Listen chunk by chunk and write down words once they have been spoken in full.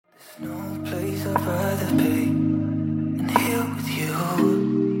no place I'd rather be than here with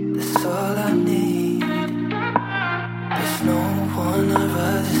you. That's all I need. There's no one I'd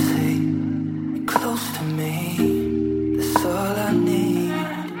rather see. You're close to me. That's all I need.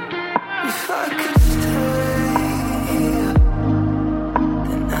 If I could stay,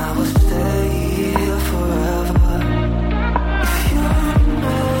 then I would stay here forever. If you're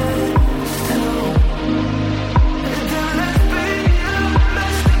meant to, then let's be the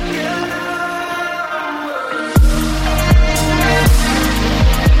best together.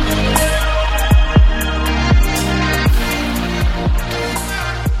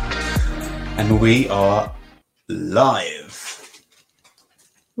 And we are live.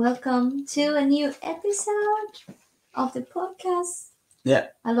 Welcome to a new episode of the podcast. Yeah.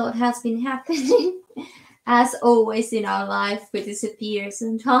 A lot has been happening, as always in our life. We disappear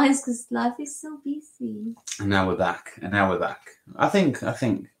sometimes because life is so busy. And now we're back. I think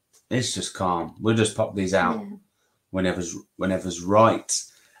it's just calm. We'll just pop these out Yeah. whenever's right.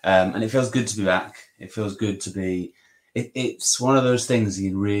 And it feels good to be back. It feels good to be. It's one of those things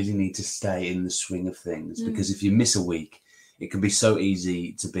you really need to stay in the swing of things, because if you miss a week, it can be so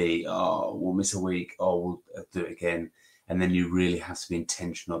easy to be, oh, we'll miss a week, oh, we'll do it again. And then you really have to be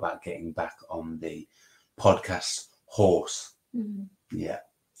intentional about getting back on the podcast horse. Mhm. Yeah.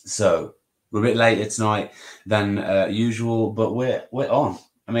 So we're a bit later tonight than usual, but we're on.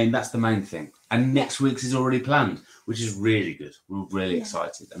 I mean, that's the main thing. And next week's is already planned, which is really good. We're really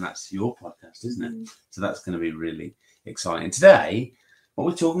excited. And that's your podcast, isn't it? So that's going to be really exciting. Today, what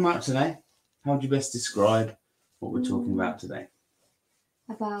we're talking about today, how would you best describe what we're talking about today?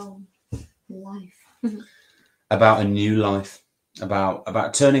 About life. About a new life,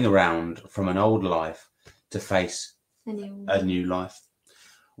 about turning around from an old life to face Anyway. a new life.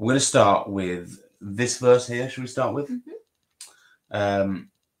 We're going to start with this verse here. Should we start with?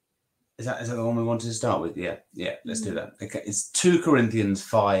 Is that the one we wanted to start with? Yeah, let's do that. Okay, it's 2 Corinthians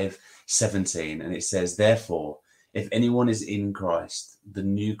 5:17, and it says, "Therefore, if anyone is in Christ, the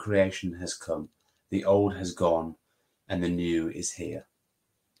new creation has come, the old has gone, and the new is here."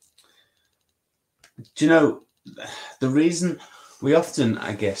 Do you know, the reason we often,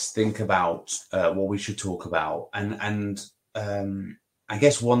 I guess, think about what we should talk about, and I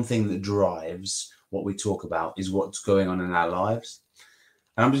guess one thing that drives what we talk about is what's going on in our lives.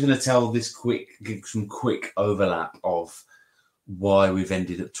 And I'm just going to tell give some quick overlap of why we've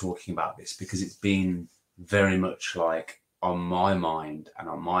ended up talking about this, because it's been very much like on my mind and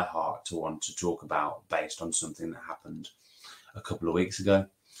on my heart to want to talk about, based on something that happened a couple of weeks ago.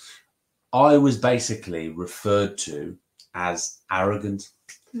 I was basically referred to as arrogant.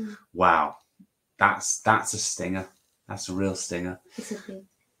 Wow, that's a stinger. That's a real stinger. It's a bit.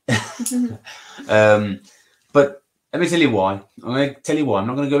 But let me tell you why. I'm going to tell you why. I'm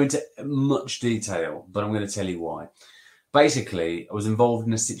not going to go into much detail, but I'm going to tell you why. Basically, I was involved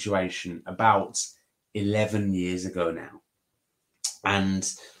in a situation about 11 years ago now. And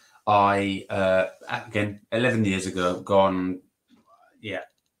I, again, 11 years ago, gone, yeah,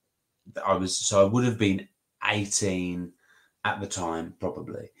 I would have been 18 at the time,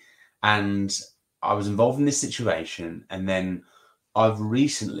 probably. And I was involved in this situation. And then I've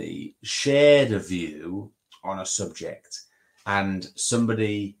recently shared a view on a subject, and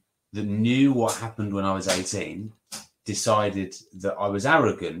somebody that knew what happened when I was 18 decided that I was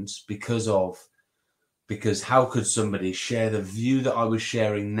arrogant because how could somebody share the view that I was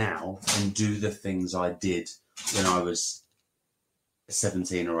sharing now and do the things I did when I was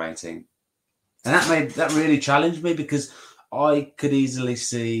 17 or 18? And that really challenged me, because I could easily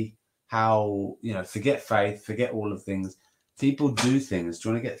see how, forget faith, forget all of things. People do things. Do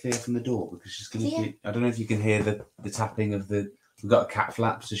you want to get Thea from the door? Because she's going to. I don't know if you can hear the tapping of the. We've got a cat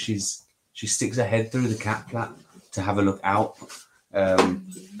flap, so she sticks her head through the cat flap to have a look out, and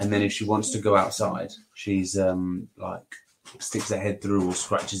then if she wants to go outside, she's sticks her head through or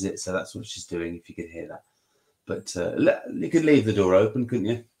scratches it. So that's what she's doing. If you could hear that, but you could leave the door open, couldn't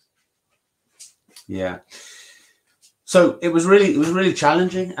you? Yeah. So it was really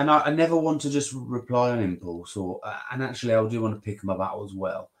challenging, and I never want to just reply on impulse, and actually I do want to pick my battle as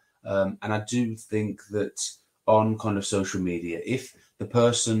well. And I do think that on kind of social media, if the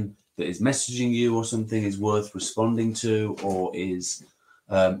person that is messaging you or something is worth responding to, or is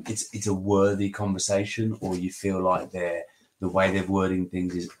it's a worthy conversation, or you feel like the way they're wording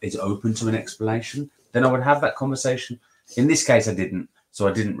things is open to an explanation, then I would have that conversation. In this case, I didn't, so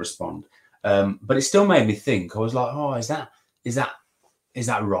I didn't respond. But it still made me think. I was like, oh, is that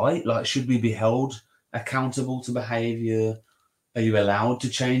right? Like, should we be held accountable to behaviour? Are you allowed to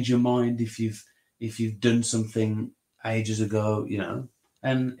change your mind if you've done something ages ago?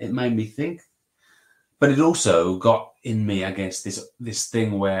 and it made me think. But it also got in me, I guess, this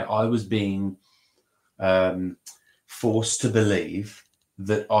thing where I was being forced to believe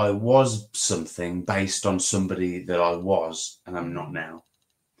that I was something based on somebody that I was and I'm not now.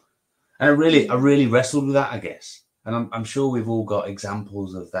 And I really wrestled with that, I guess. And I'm sure we've all got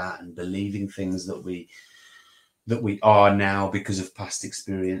examples of that, and believing things that we are now because of past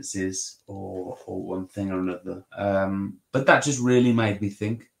experiences or one thing or another. But that just really made me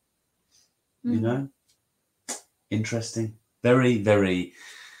think, you know, interesting, very, very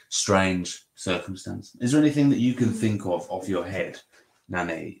strange circumstance. Is there anything that you can think of off your head,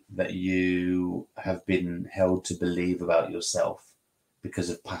 Nanny, that you have been held to believe about yourself because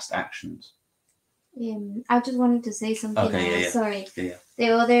of past actions? I just wanted to say something. Okay, Sorry.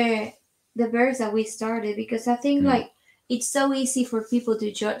 Yeah. The verse that we started, because I think like it's so easy for people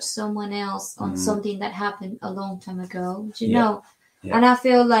to judge someone else on something that happened a long time ago, you know? Yeah. And I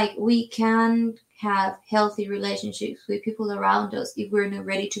feel like we can have healthy relationships with people around us if we're not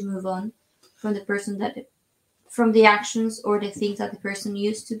ready to move on from from the actions or the things that the person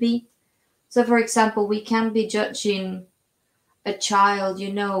used to be. So, for example, we can't be judging a child,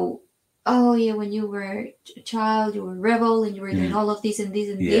 you know, oh yeah, when you were a child, you were a rebel and you were doing all of this and this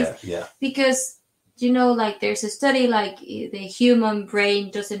and this. Yeah. Because, you know, like there's a study like the human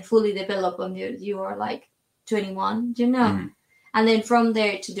brain doesn't fully develop when you are like 21, you know. And then from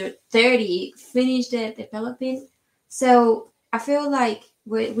there to the 30, finish the developing. So I feel like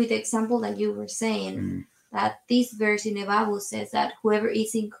with the example that you were saying, that this verse in the Bible says that whoever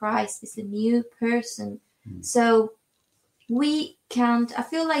is in Christ is a new person. So we can't, I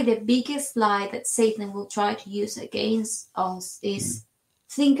feel like the biggest lie that Satan will try to use against us is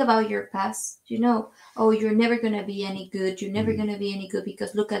think about your past. You know, oh, you're never going to be any good. You're never going to be any good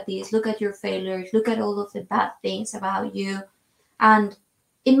because look at this, look at your failures, look at all of the bad things about you. And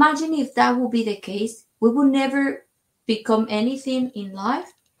imagine if that would be the case, we would never become anything in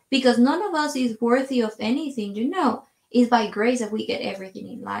life because none of us is worthy of anything, you know. It's by grace that we get everything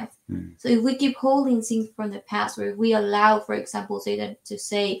in life. So if we keep holding things from the past, or if we allow, for example, Satan to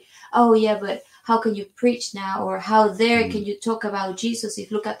say, oh yeah, but how can you preach now? Or how dare can you talk about Jesus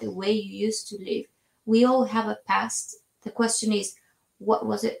if look at the way you used to live? We all have a past. The question is, what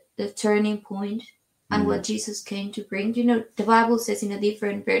was it, the turning point? And what Jesus came to bring. You know, the Bible says in a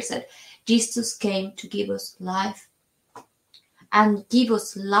different verse that Jesus came to give us life. And give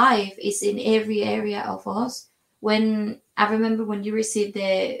us life is in every area of us. When I remember when you received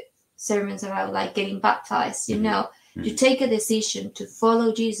the sermons about like getting baptized, you know, you take a decision to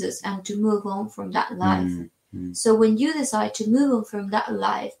follow Jesus and to move on from that life. So when you decide to move on from that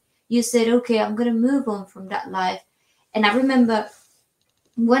life, you said, okay, I'm going to move on from that life. And I remember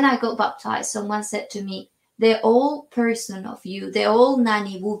when I got baptized, someone said to me, the old person of you, the old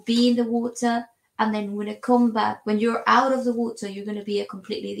Nanny will be in the water. And then when it come back, when you're out of the water, you're going to be a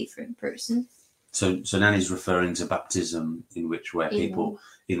completely different person. So Nanny's referring to baptism, in which where people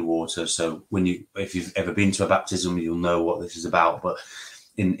in water. So if you've ever been to a baptism, you'll know what this is about. But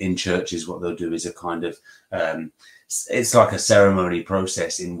in churches, what they'll do is a kind of it's like a ceremony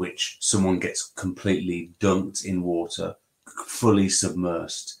process in which someone gets completely dunked in water, fully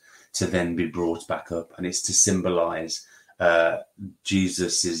submersed, to then be brought back up, and it's to symbolize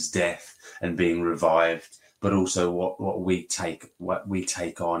Jesus's death and being revived, but also what we take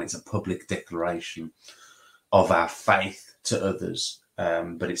on. It's a public declaration of our faith to others,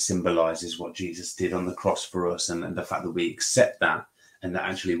 but it symbolizes what Jesus did on the cross for us, and the fact that we accept that, and that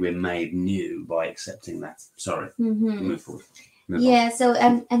actually we're made new by accepting that. Sorry, move forward. Move on. So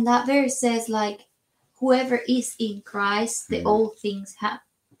and that verse says like, whoever is in Christ, the old things have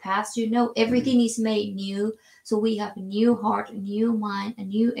passed. You know, everything is made new. So we have a new heart, a new mind, a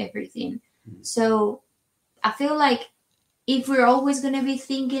new everything. So I feel like if we're always going to be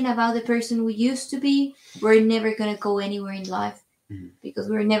thinking about the person we used to be, we're never going to go anywhere in life because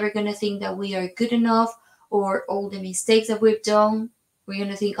we're never going to think that we are good enough, or all the mistakes that we've done. We're going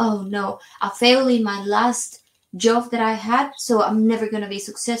to think, oh no, I failed in my last job that I had, so I'm never going to be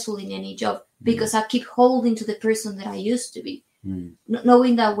successful in any job because I keep holding to the person that I used to be.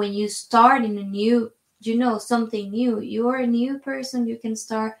 Knowing that when you start in a new, you know, something new, you're a new person, you can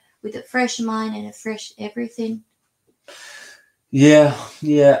start with a fresh mind and a fresh everything. Yeah.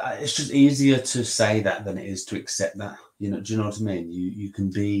 It's just easier to say that than it is to accept that. You know, do you know what I mean? You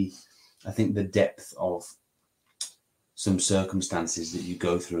can be, I think the depth of some circumstances that you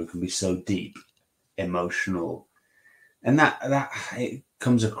go through can be so deep, emotional, and that it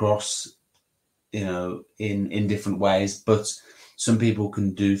comes across, you know, in different ways. But some people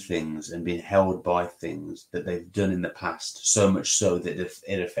can do things and be held by things that they've done in the past, so much so that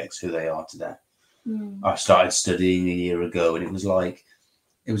it affects who they are today. I started studying a year ago, and it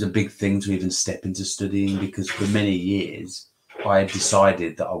was a big thing to even step into studying, because for many years I had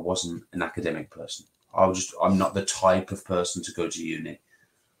decided that I wasn't an academic person. I'm not the type of person to go to uni.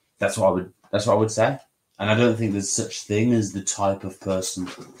 That's what I would say. And I don't think there's such thing as the type of person.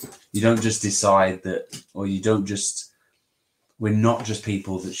 You don't just decide that, or we're not just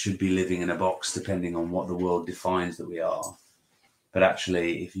people that should be living in a box depending on what the world defines that we are. But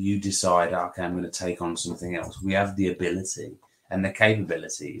actually, if you decide, okay, I'm going to take on something else, we have the ability and the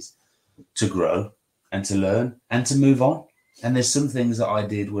capabilities to grow and to learn and to move on. And there's some things that I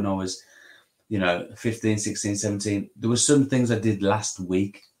did when I was, 15, 16, 17. There were some things I did last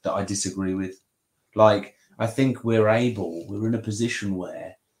week that I disagree with. Like, I think we're in a position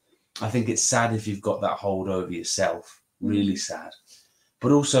where I think it's sad if you've got that hold over yourself, really sad.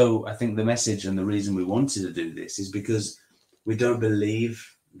 But also, I think the message and the reason we wanted to do this is because we don't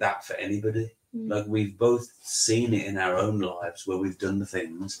believe that for anybody. Like, we've both seen it in our own lives where we've done the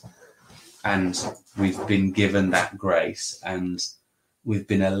things and we've been given that grace and we've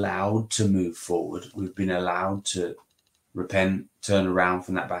been allowed to move forward. We've been allowed to repent, turn around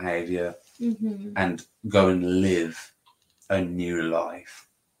from that behavior, and go and live a new life.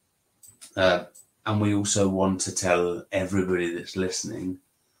 And we also want to tell everybody that's listening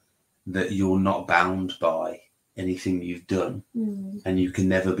that you're not bound by anything you've done, and you can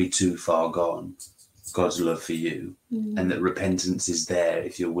never be too far gone. God's love for you, and that repentance is there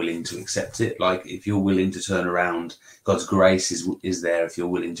if you're willing to accept it. Like, if you're willing to turn around, God's grace is there if you're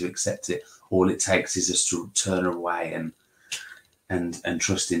willing to accept it. All it takes is just to turn away and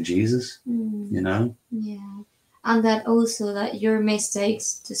trust in Jesus, Yeah. And that also that your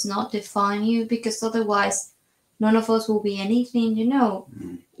mistakes does not define you, because otherwise none of us will be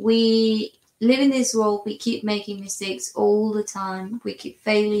anything, We live in this world, we keep making mistakes all the time. We keep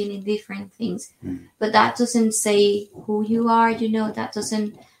failing in different things. But that doesn't say who you are, that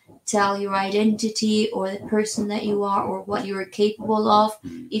doesn't tell your identity or the person that you are or what you are capable of.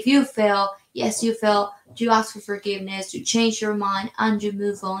 If you fail, yes, you fail. You ask for forgiveness, you change your mind, and you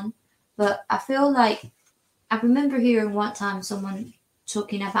move on. But I feel like I remember hearing one time someone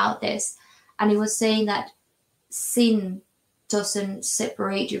talking about this, and he was saying that sin doesn't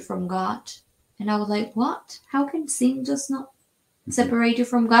separate you from God. And I was like, what? How can sin just not separate you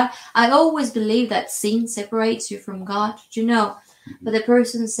from God? I always believe that sin separates you from God, But the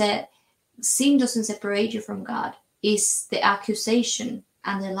person said, sin doesn't separate you from God. It's the accusation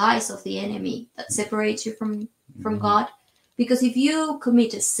and the lies of the enemy that separates you from God. Because if you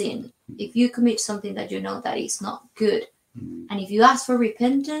commit a sin, if you commit something that you know that is not good, and if you ask for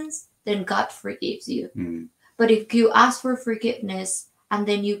repentance, then God forgives you. But if you ask for forgiveness and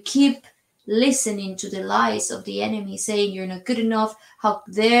then you keep listening to the lies of the enemy saying you're not good enough, how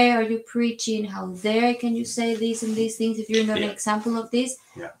dare are you preaching, how dare can you say these and these things if you're not an example of this,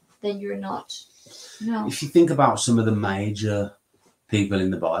 then you're not. No. If you think about some of the major people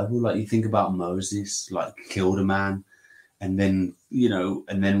in the Bible, like you think about Moses, like killed a man and then,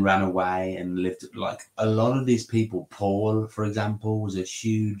 and then ran away and lived, like a lot of these people. Paul, for example, was a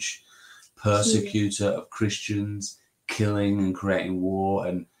huge persecutor of Christians, killing and creating war.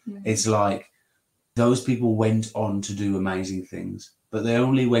 And it's like those people went on to do amazing things, but they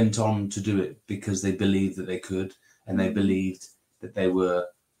only went on to do it because they believed that they could, and they believed that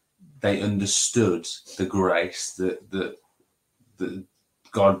they understood the grace that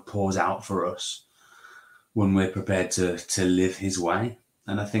God pours out for us when we're prepared to live his way.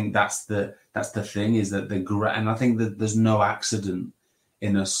 And I think that's the thing, is that and I think that there's no accident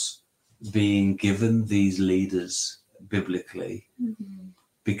in us being given these leaders biblically,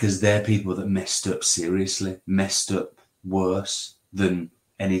 because they're people that messed up seriously, messed up worse than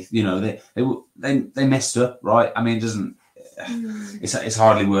any, they messed up, right? I mean, it doesn't, it's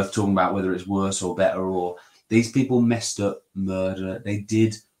hardly worth talking about whether it's worse or better, or these people messed up, murder, they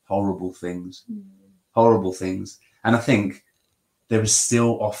did horrible things. And I think they were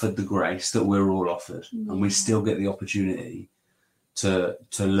still offered the grace that we're all offered, and we still get the opportunity to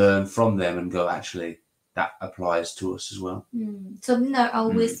learn from them and go, actually, that applies to us as well. Something that I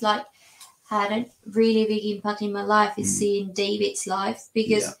always had a really big impact in my life is seeing David's life,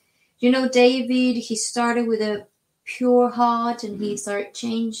 because David, he started with a pure heart, and he started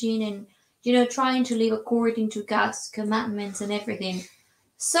changing and trying to live according to God's commandments and everything.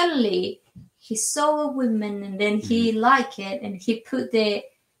 Suddenly he saw a woman, and then he liked it, and he put the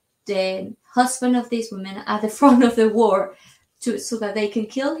husband of this woman at the front of the war so that they can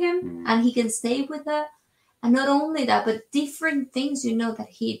kill him and he can stay with her. And not only that, but different things, that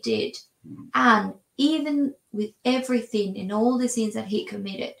he did. And even with everything and all the sins that he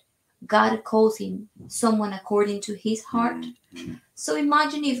committed, God calls him someone according to his heart. So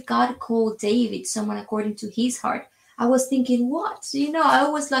imagine if God called David someone according to his heart. I was thinking, what? I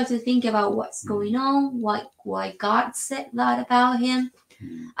always like to think about what's going on, why God said that about him.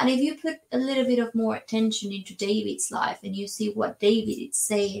 And if you put a little bit of more attention into David's life and you see what David is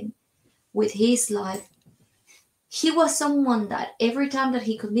saying with his life, he was someone that every time that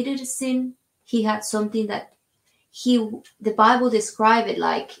he committed a sin, he had something that the Bible described it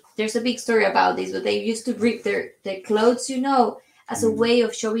like, there's a big story about this, but they used to rip their clothes, as a way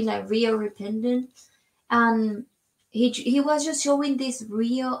of showing a real repentance. And he was just showing this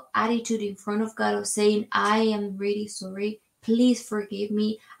real attitude in front of God of saying, I am really sorry. Please forgive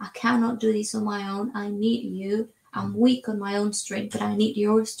me. I cannot do this on my own. I need you. I'm weak on my own strength, but I need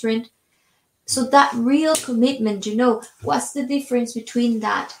your strength. So that real commitment, what's the difference between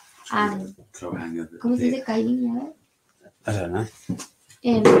that and... ¿Cómo se dice Caín? I don't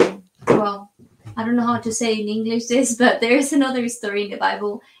know. Well, I don't know how to say in English this, but there's another story in the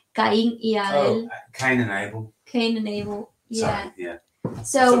Bible, Caín y Abel. Cain and Abel. Cain and Abel, yeah. Sorry, yeah.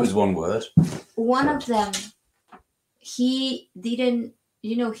 So it was one word. One of them, he didn't,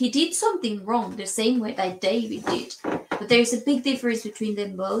 he did something wrong the same way that David did. But there's a big difference between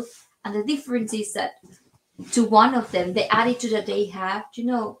them both. And the difference is that to one of them, the attitude that they have,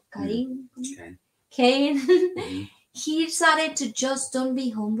 Cain, he decided to just don't be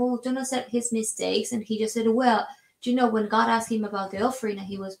humble, don't accept his mistakes. And he just said, well, when God asked him about the offering that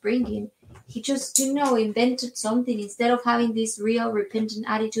he was bringing, he just, invented something instead of having this real repentant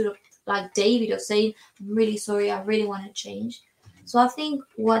attitude of like David of saying, I'm really sorry, I really want to change. So I think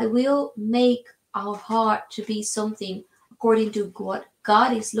what will make our heart to be something according to what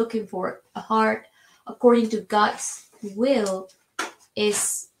God is looking for, a heart according to God's will,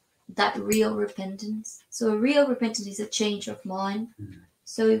 is that real repentance. So a real repentance is a change of mind.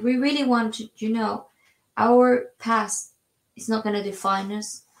 So if we really want to, our past is not going to define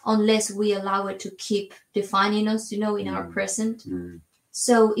us unless we allow it to keep defining us, in our present.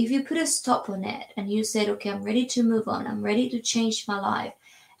 So if you put a stop on it and you said, okay, I'm ready to move on, I'm ready to change my life,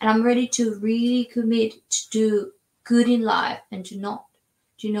 and I'm ready to really commit to do good in life and to not,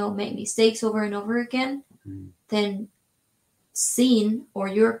 make mistakes over and over again, then sin or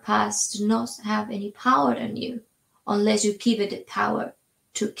your past do not have any power on you unless you give it the power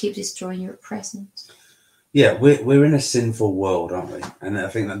to keep destroying your present. Yeah, we're in a sinful world, aren't we? And I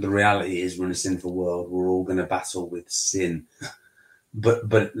think that the reality is we're in a sinful world. We're all going to battle with sin. But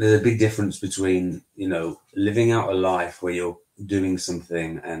there's a big difference between, living out a life where you're doing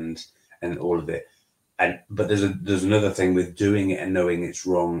something and all of it. But there's another thing with doing it and knowing it's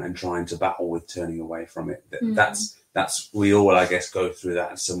wrong and trying to battle with turning away from it. That's we all, I guess, go through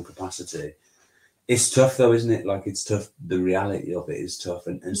that in some capacity. It's tough though, isn't it? Like, it's tough. The reality of it is tough.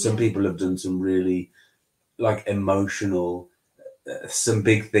 And some people have done some really emotional, some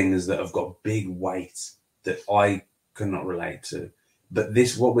big things that have got big weight that I cannot relate to. But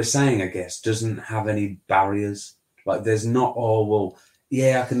what we're saying, I guess, doesn't have any barriers. Like, there's not,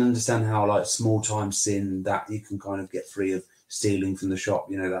 I can understand how small time sin that you can kind of get free of stealing from the shop,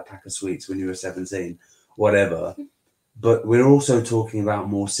 that pack of sweets when you were 17, whatever. But we're also talking about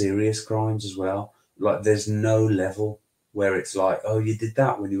more serious crimes as well. Like, there's no level where it's like, oh, you did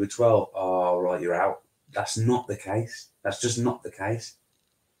that when you were 12. Oh, right, you're out. That's not the case. That's just not the case.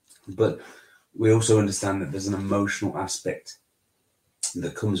 But we also understand that there's an emotional aspect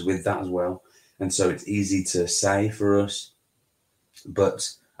that comes with that as well. And so it's easy to say for us.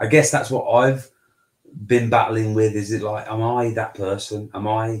 But I guess that's what I've been battling with. Is it like, am I that person?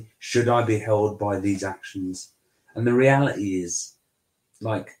 Should I be held by these actions? And the reality is,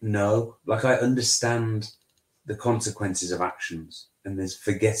 no. I understand the consequences of actions, and there's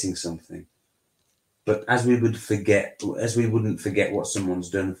forgetting something. But as we wouldn't forget what someone's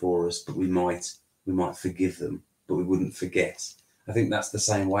done for us, but we might forgive them, but we wouldn't forget. I think that's the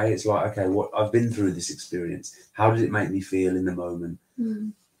same way. It's like, okay, I've been through this experience. How did it make me feel in the moment?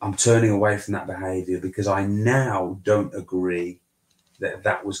 I'm turning away from that behaviour because I now don't agree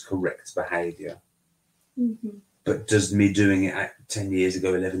that was correct behaviour. But does me doing it 10 years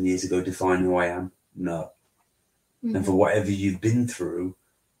ago, 11 years ago define who I am? No. And for whatever you've been through,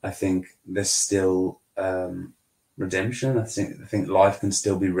 I think there's still redemption. I think life can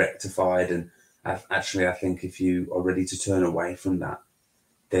still be rectified, and I think if you are ready to turn away from that,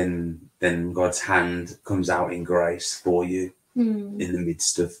 then God's hand comes out in grace for you in the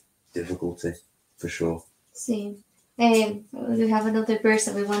midst of difficulty, for sure. Same. We have another verse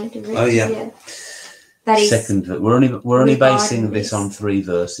that we wanted to read. Oh, yeah. That is second. We're only basing regarding this this. on 3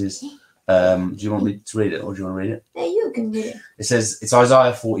 verses. Do you want me to read it, or do you want to read it? Yeah, you can read it. It says, it's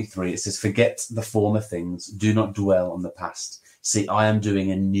Isaiah 43. It says, "Forget the former things. Do not dwell on the past. See, I am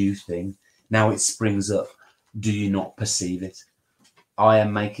doing a new thing. Now it springs up. Do you not perceive it? I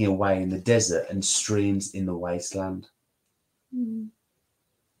am making a way in the desert and streams in the wasteland." Mm.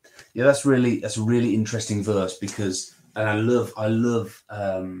 Yeah, that's a really interesting verse, because, and I love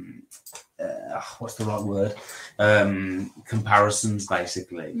what's the right word? Comparisons,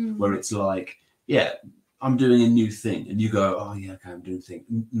 basically, where it's like, yeah, I'm doing a new thing, and you go, oh yeah, okay, I'm doing a thing.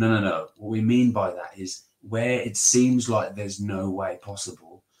 No. What we mean by that is where it seems like there's no way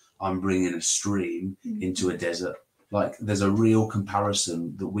possible, I'm bringing a stream into a desert. Like, there's a real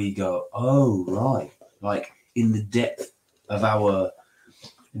comparison that we go, oh right, like in the depth of our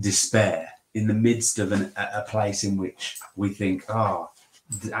despair, in the midst of a place in which we think,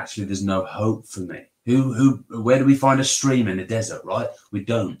 actually there's no hope for me. Where do we find a stream in a desert, right? We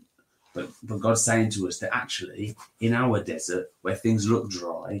don't. But God's saying to us that actually in our desert, where things look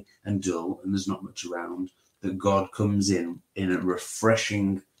dry and dull and there's not much around, that God comes in a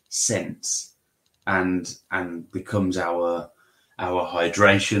refreshing sense and becomes our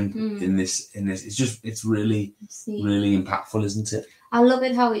hydration in this. It's really impactful, isn't it? I love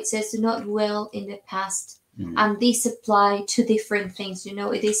it how it says, do not dwell in the past. And this apply to different things,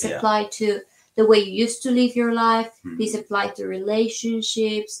 it is applied to the way you used to live your life. This apply to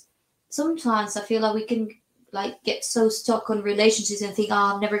relationships. Sometimes I feel like we can get so stuck on relationships and think,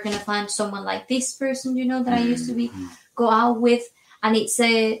 I'm never going to find someone like this person, that I used to go out with. And it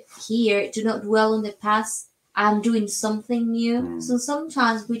said here, do not dwell on the past. I'm doing something new. So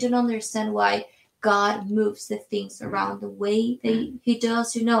sometimes we don't understand why God moves the things around the way that he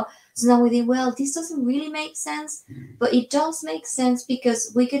does, So now we think, well, this doesn't really make sense, but it does make sense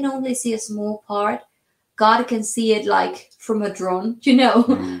because we can only see a small part. God can see it from a drone,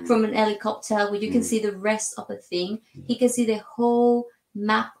 from an helicopter where you can see the rest of a thing. He can see the whole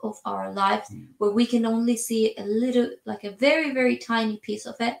map of our lives where we can only see a little, a very, very tiny piece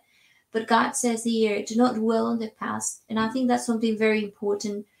of it. But God says here, do not dwell on the past. And I think that's something very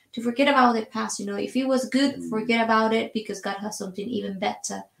important, to forget about the past. If it was good, forget about it because God has something even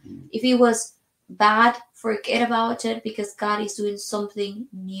better. If it was bad, forget about it because God is doing something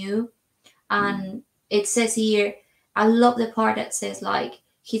new. And it says here, I love the part that says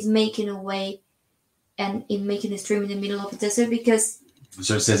he's making a way and in making a stream in the middle of the desert because...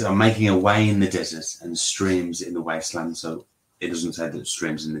 So it says, I'm making a way in the desert and streams in the wasteland. So it doesn't say that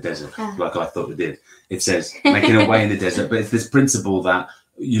streams in the desert like I thought it did. It says making a way in the desert. But it's this principle that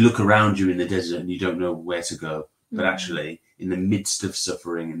you look around you in the desert and you don't know where to go. But actually, in the midst of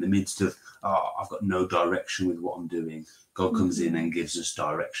suffering, in the midst of, I've got no direction with what I'm doing, God comes in and gives us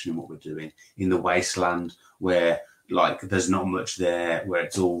direction in what we're doing. In the wasteland where there's not much there, where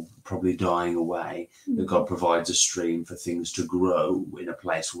it's all probably dying away, that God provides a stream for things to grow in a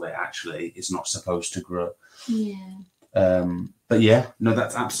place where actually it's not supposed to grow. Yeah. But yeah, no,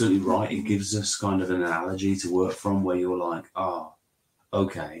 that's absolutely right. It gives us kind of an analogy to work from where you're like,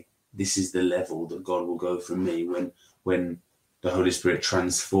 okay, this is the level that God will go from me when the Holy Spirit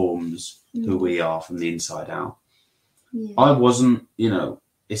transforms who we are from the inside out. Yeah. I wasn't,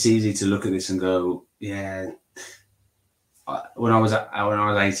 it's easy to look at this and go, yeah, when I was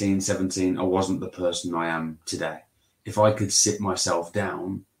 18, 17, I wasn't the person I am today. If I could sit myself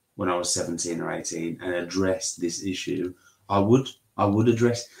down when I was 17 or 18 and address this issue, I would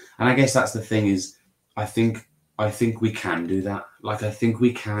address. And I guess that's the thing is, I think we can do that. I think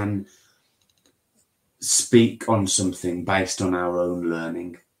we can speak on something based on our own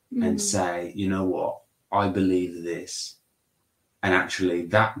learning and say, you know what, I believe this. And actually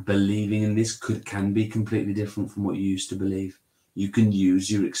that believing in this can be completely different from what you used to believe. You can use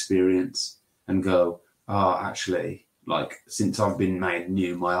your experience and go, actually, since I've been made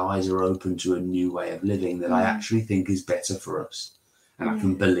new, my eyes are open to a new way of living that I actually think is better for us. And I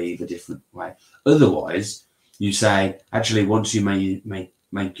can believe a different way. Otherwise, you say, actually, once you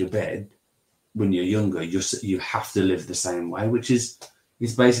make your bed, when you're younger, you have to live the same way, which is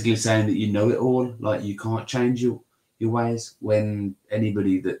basically saying that you know it all. You can't change your ways, when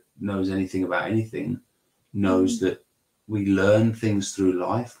anybody that knows anything about anything knows that we learn things through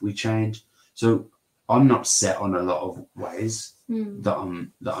life, we change. So I'm not set on a lot of ways that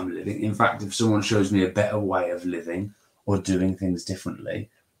I'm living. In fact, if someone shows me a better way of living or doing things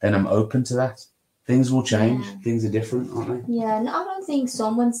differently, then I'm open to that. Things will change. Yeah. Things are different, aren't they? Yeah, and I don't think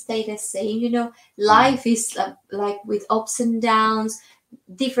someone stay the same. Life is with ups and downs,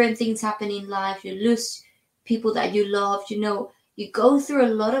 different things happen in life. You lose people that you love, you You go through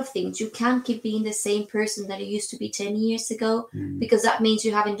a lot of things. You can't keep being the same person that you used to be 10 years ago, because that means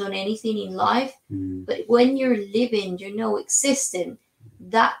you haven't done anything in life. But when you're living, existing,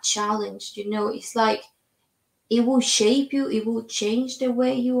 that challenge, it's like it will shape you. It will change the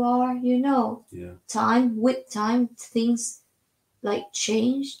way you are, With time, things like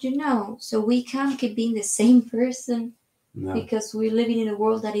change, So we can't keep being the same person. No. Because we're living in a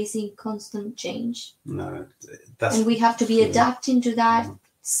world that is in constant change. No, and we have to be adapting to that,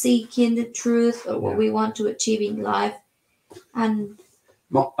 seeking the truth of what we want to achieve in life. And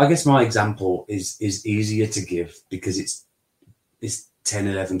I guess my example is easier to give because it's 10,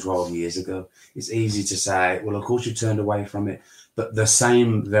 11, 12 years ago. It's easy to say, well, of course you turned away from it, but the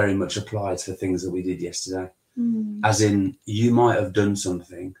same very much applies for things that we did yesterday. As in, you might have done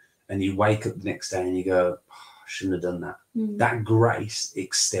something and you wake up the next day and you go, shouldn't have done that. That grace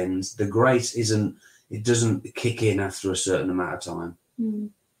extends. The grace doesn't kick in after a certain amount of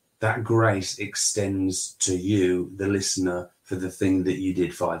time. That grace extends to you, the listener, for the thing that you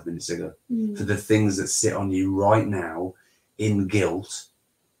did 5 minutes ago, for the things that sit on you right now in guilt.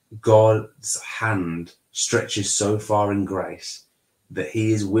 God's hand stretches so far in grace that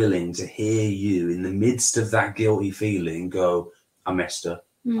he is willing to hear you in the midst of that guilty feeling go, I messed up.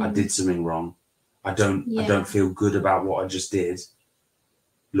 I did something wrong. I don't feel good about what I just did.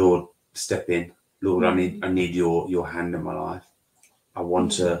 Lord, step in. Lord, I need your hand in my life. I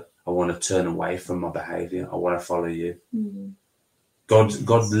want to turn away from my behavior. I want to follow you. God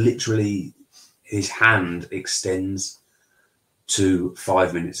literally, his hand extends to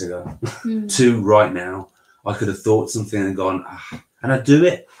 5 minutes ago, to right now. I could have thought something and gone, and I do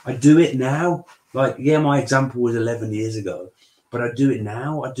it. I do it now. Like, my example was 11 years ago. But I do it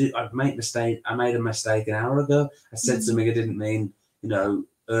now. I made a mistake an hour ago. I said something I didn't mean,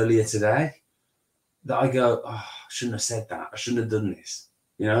 earlier today. That I go, I shouldn't have said that. I shouldn't have done this.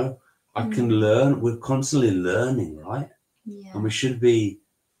 I can learn. We're constantly learning, right? Yeah. And we should be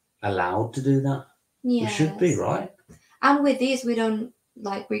allowed to do that. Yes. We should be, right? And with this, we don't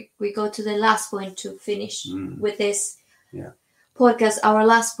we go to the last point to finish with this podcast. Our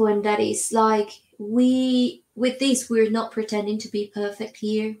last point, that is with this, we're not pretending to be perfect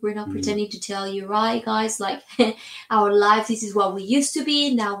here. We're not pretending to tell you, right, guys, our life, this is what we used to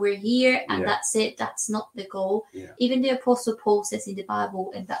be. Now we're here and that's it. That's not the goal. Yeah. Even the Apostle Paul says in the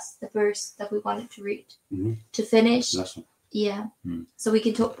Bible, and that's the verse that we wanted to read to finish. Yeah. So we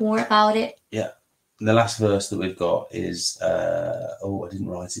can talk more about it. Yeah. The last verse that we've got is, I didn't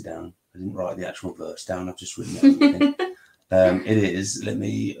write it down. I didn't write the actual verse down. I've just written everything. It is,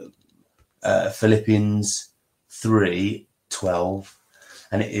 Philippians 3:12,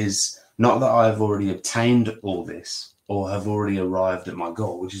 and it is not that I have already obtained all this or have already arrived at my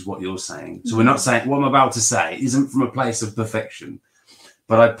goal, which is what you're saying. So we're not saying what I'm about to say isn't from a place of perfection,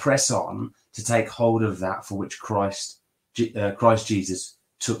 but I press on to take hold of that for which Christ Jesus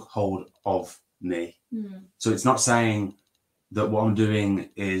took hold of me. So it's not saying that what I'm doing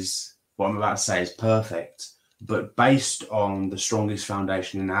is what I'm about to say is perfect, but based on the strongest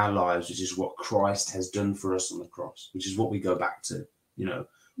foundation in our lives, which is what Christ has done for us on the cross, which is what we go back to.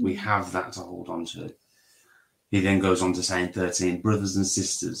 We have that to hold on to. He then goes on to say in 13, brothers and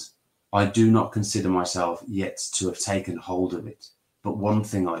sisters, I do not consider myself yet to have taken hold of it. But one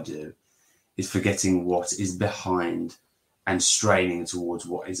thing I do is forgetting what is behind and straining towards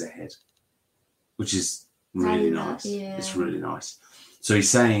what is ahead, which is really nice. Yeah. It's really nice. So he's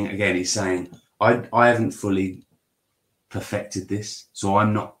saying, I haven't fully perfected this, so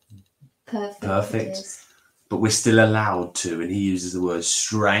I'm not perfect, but we're still allowed to, and he uses the word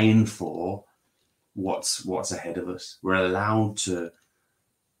strain for what's ahead of us. We're allowed to,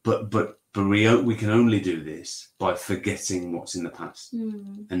 but we can only do this by forgetting what's in the past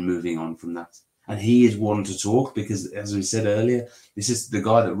and moving on from that. And he is one to talk because, as we said earlier, this is the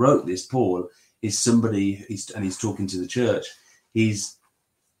guy that wrote this. Paul is somebody, and he's talking to the church. He's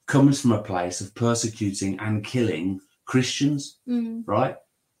comes from a place of persecuting and killing Christians, right?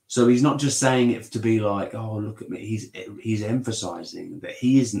 So he's not just saying it to be like, oh, look at me. He's emphasizing that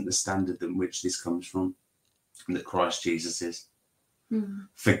he isn't the standard in which this comes from, and that Christ Jesus is.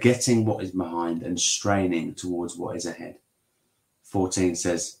 Forgetting what is behind and straining towards what is ahead. 14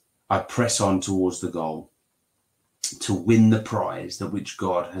 says, I press on towards the goal to win the prize that which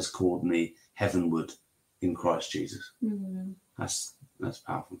God has called me heavenward in Christ Jesus. That's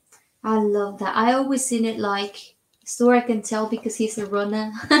powerful. I love that. I always seen it like, Stora can tell because he's a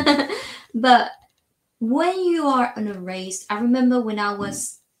runner. But when you are on a race, I remember when I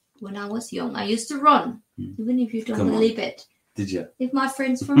was young, I used to run, even if you don't believe it. Did you? If my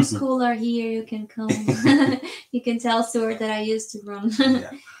friends from school are here, you can come. You can tell Stuart that I used to run.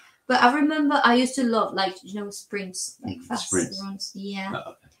 Yeah. But I remember I used to love, like, sprints, like fast Sprints. runs. Yeah.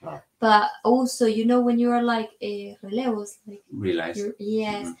 Oh, okay. Right. But also, when you're like relevos, like Relays.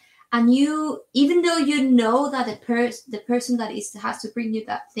 yes, Mhm. and you, even though you know that the person that has to bring you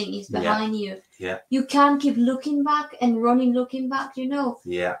that thing is behind you, you can't keep looking back and running, looking back.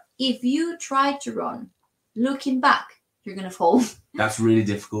 Yeah. If you try to run, looking back, you're gonna fall. That's really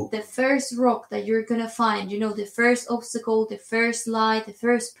difficult. The first rock that you're gonna find, the first obstacle, the first light, the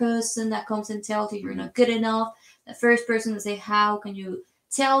first person that comes and tells you you're not good enough, the first person to say, how can you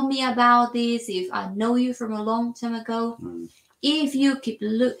tell me about this if I know you from a long time ago? If you keep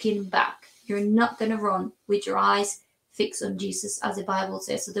looking back, you're not gonna run with your eyes fixed on Jesus, as the Bible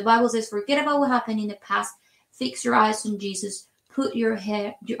says. So the Bible says, forget about what happened in the past, fix your eyes on Jesus, put your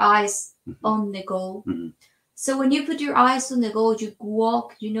eyes on the goal. So when you put your eyes on the goal, you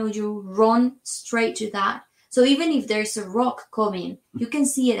walk, you run straight to that. So even if there's a rock coming, you can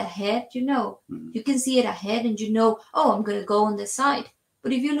see it ahead, You can see it ahead and oh, I'm going to go on the side.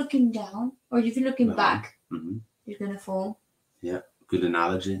 But if you're looking down or if you're looking back, you're going to fall. Yeah, good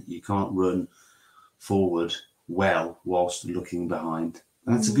analogy. You can't run forward well whilst looking behind.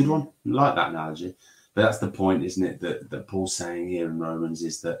 That's a good one. I like that analogy. But that's the point, isn't it, that Paul's saying here in Romans,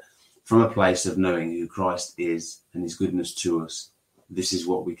 is that from a place of knowing who Christ is and his goodness to us, this is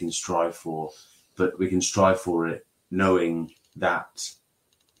what we can strive for. But we can strive for it knowing that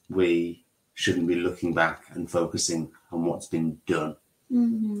we shouldn't be looking back and focusing on what's been done.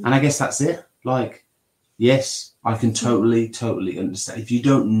 And I guess that's it. Like, yes, I can totally understand. If you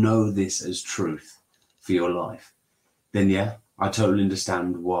don't know this as truth for your life, then yeah, I totally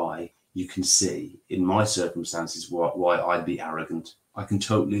understand why you can see in my circumstances why I'd be arrogant. I can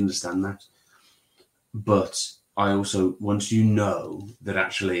totally understand that. But I also, once you know that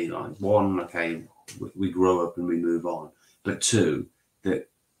actually, like, one, okay, we grow up and we move on, but two, that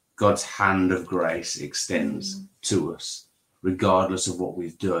God's hand of grace extends to us, regardless of what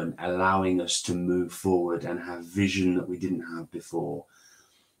we've done, allowing us to move forward and have vision that we didn't have before,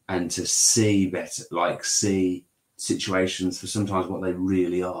 and to see better, like see situations for sometimes what they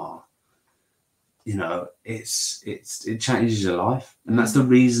really are. It changes your life, and that's the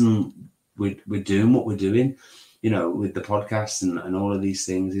reason we're doing what we're doing. With the podcast and all of these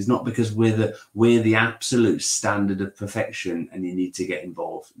things, is not because we're the absolute standard of perfection and you need to get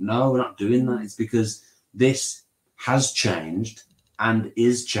involved. No, we're not doing that. It's because this has changed and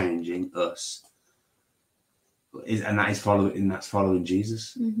is changing us, and that's following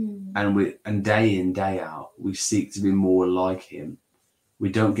Jesus. And day in, day out, we seek to be more like him. We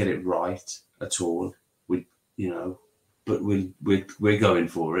don't get it right at all. But we're going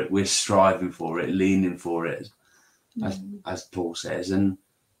for it. We're striving for it, leaning for it, as Paul says. And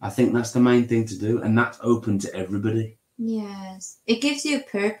I think that's the main thing to do, and that's open to everybody. Yes, it gives you a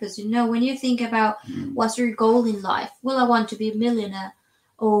purpose. When you think about what's your goal in life, well, I want to be a millionaire,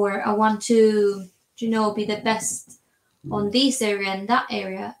 or I want to, be the best on this area and that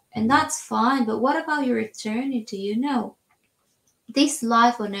area, and that's fine. But what about your eternity? This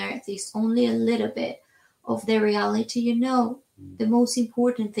life on earth is only a little bit of the reality. The most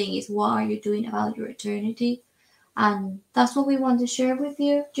important thing is what are you doing about your eternity, and that's what we want to share with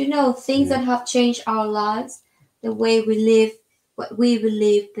you. Things that have changed our lives, the way we live, what we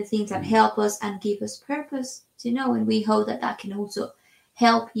believe, the things that help us and give us purpose, and we hope that can also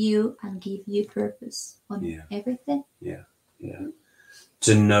help you and give you purpose on everything. Yeah.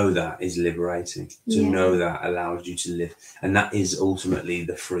 To know that is liberating. To know that allows you to live, and that is ultimately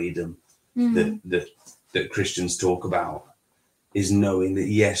the freedom that Christians talk about, is knowing that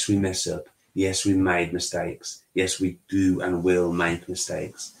yes, we mess up, yes, we made mistakes, yes, we do and will make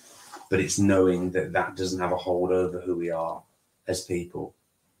mistakes, but it's knowing that doesn't have a hold over who we are as people,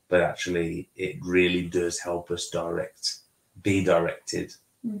 but actually it really does help us be directed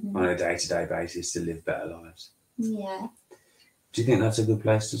on a day-to-day basis to live better lives. Yeah. Do you think that's a good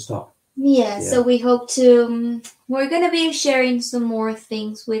place to stop? Yeah, so we hope to, we're going to be sharing some more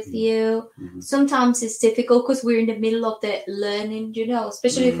things with you. Sometimes it's difficult because we're in the middle of the learning,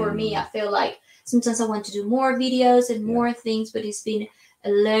 especially for me. I feel like sometimes I want to do more videos and more things, but it's been a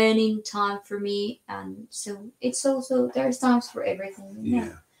learning time for me. And so it's also, there's times for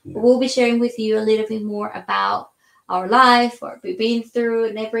everything. But we'll be sharing with you a little bit more about our life, what we've been through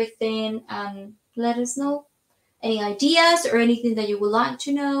and everything, and let us know any ideas or anything that you would like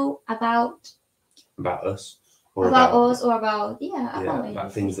to know about us, or about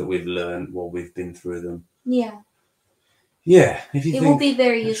about things that we've learned while we've been through them. Yeah, if you It think, will be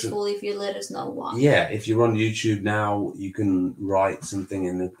very useful if you let us know why. Yeah, if you're on YouTube now, you can write something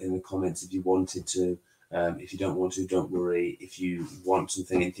in the comments if you wanted to. If you don't want to, don't worry. If you want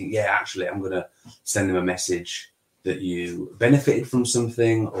something and you think, yeah, actually, I'm going to send them a message that you benefited from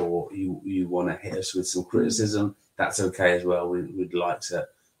something, or you want to hit us with some criticism, that's okay as well. We'd like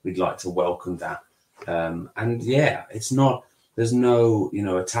to welcome that. And yeah, there's no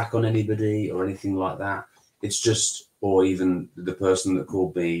attack on anybody or anything like that. It's just, or even the person that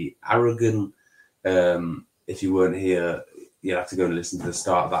called me arrogant. If you weren't here, you have to go and listen to the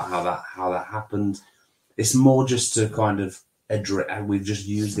start about how that happened. It's more just to kind of address. We've just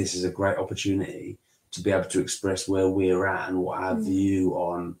used this as a great opportunity to be able to express where we're at and what our view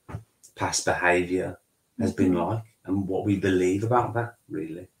on past behaviour has been like, and what we believe about that,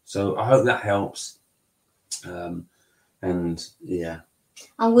 really. So I hope that helps. And yeah.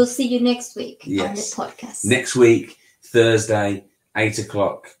 And we'll see you next week on the Yes. podcast. Next week, Thursday, 8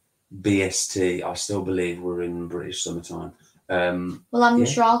 o'clock BST. I still believe we're in British summertime. Well, I'm not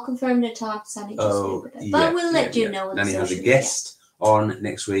sure. I'll confirm the time, Sunny. But we'll let you know. And he has a guest on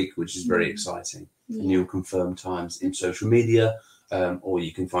next week, which is very exciting. And you'll confirm times in social media, or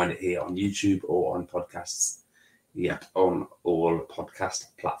you can find it here on YouTube or on podcasts. Yeah, on all podcast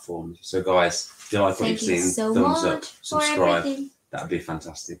platforms. So, guys, if you like what you've seen, so thumbs up, much subscribe. That'd be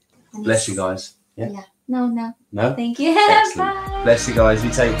fantastic. Bless you guys. Yeah. No. No? Thank you. Excellent. Bye. Bless you guys.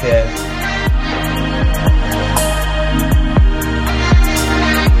 You take care.